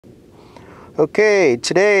Okay,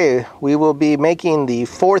 today we will be making the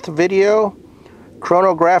fourth video,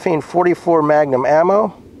 chronographing 44 magnum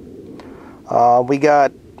ammo. We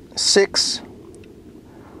got 6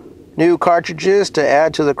 new cartridges to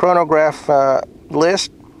add to the chronograph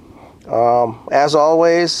list. As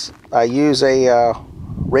always, I use a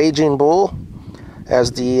Raging Bull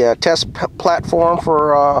as the test platform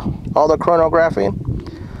for all the chronographing.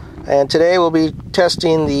 And today we'll be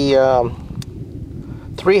testing the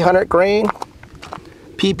 300 grain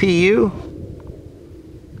PPU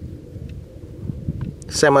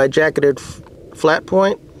semi-jacketed flat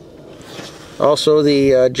point. Also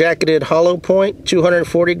the jacketed hollow point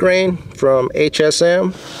 240 grain from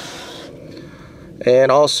HSM,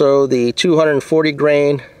 and also the 240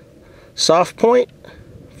 grain soft point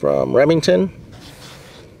from Remington.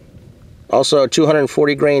 Also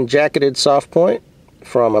 240 grain jacketed soft point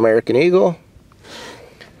from American Eagle,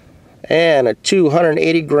 and a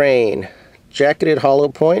 280 grain jacketed hollow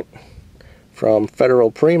point from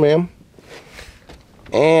Federal Premium,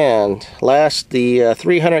 and last the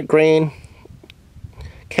 300 grain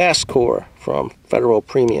cast core from Federal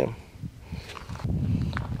Premium.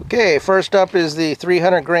 Okay, first up is the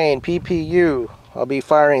 300 grain PPU. I'll be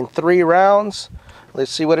firing 3 rounds.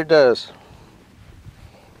 Let's see what it does.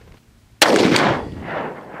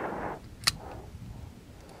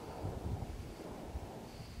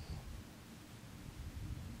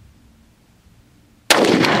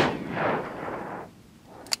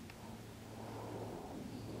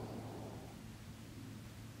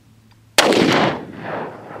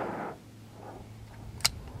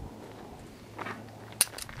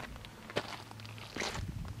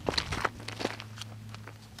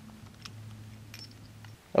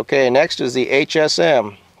 Okay, next is the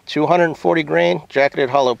HSM 240 grain jacketed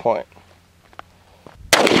hollow point.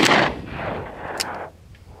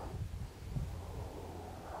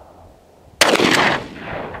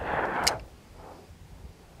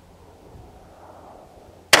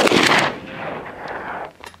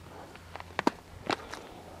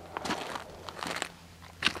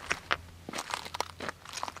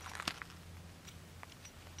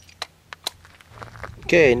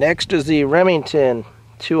 Okay, next is the Remington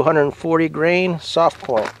 240 grain soft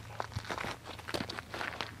point.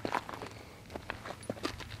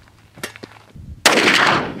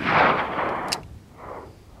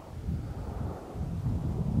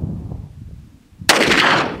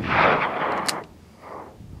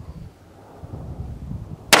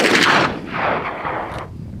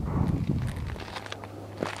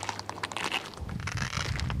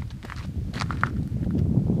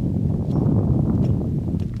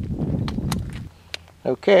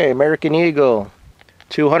 Okay, American Eagle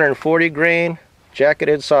 240 grain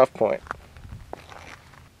jacketed soft point.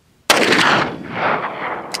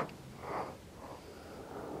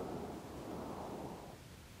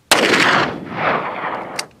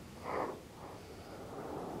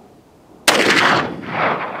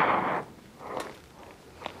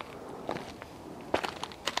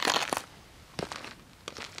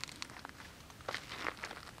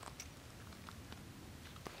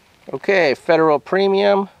 Okay, Federal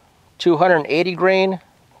Premium 280 grain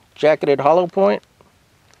jacketed hollow point.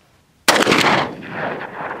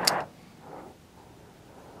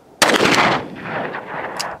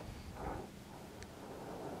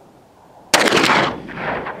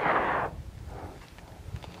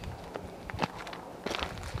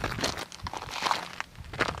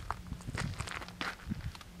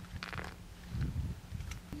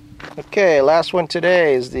 Okay, last one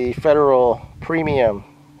today is the Federal Premium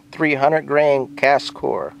 300 grain cast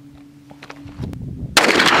core.